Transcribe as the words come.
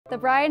The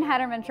Brian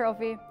Hederman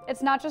Trophy.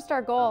 It's not just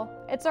our goal,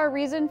 it's our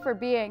reason for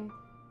being.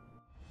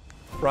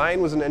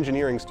 Brian was an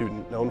engineering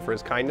student known for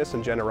his kindness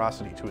and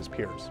generosity to his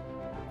peers.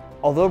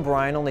 Although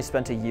Brian only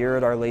spent a year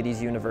at Our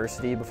Lady's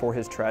University before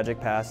his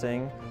tragic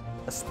passing,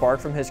 a spark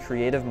from his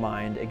creative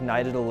mind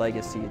ignited a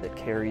legacy that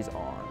carries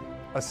on.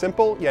 A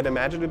simple yet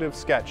imaginative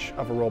sketch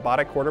of a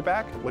robotic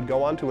quarterback would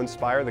go on to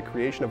inspire the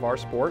creation of our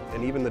sport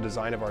and even the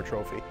design of our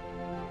trophy.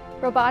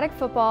 Robotic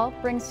football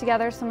brings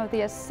together some of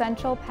the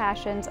essential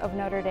passions of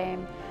Notre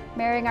Dame,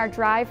 marrying our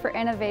drive for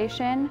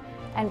innovation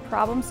and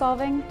problem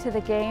solving to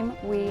the game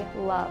we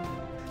love.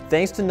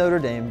 Thanks to Notre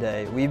Dame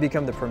Day, we've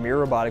become the premier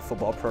robotic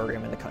football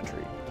program in the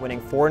country,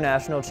 winning 4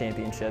 national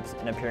championships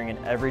and appearing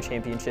in every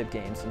championship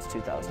game since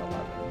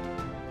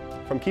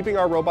 2011. From keeping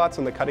our robots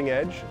on the cutting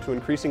edge to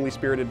increasingly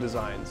spirited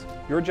designs,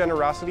 your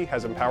generosity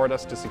has empowered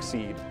us to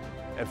succeed,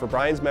 and for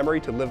Brian's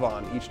memory to live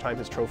on each time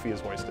his trophy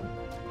is hoisted.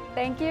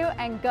 Thank you,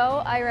 and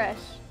go Irish!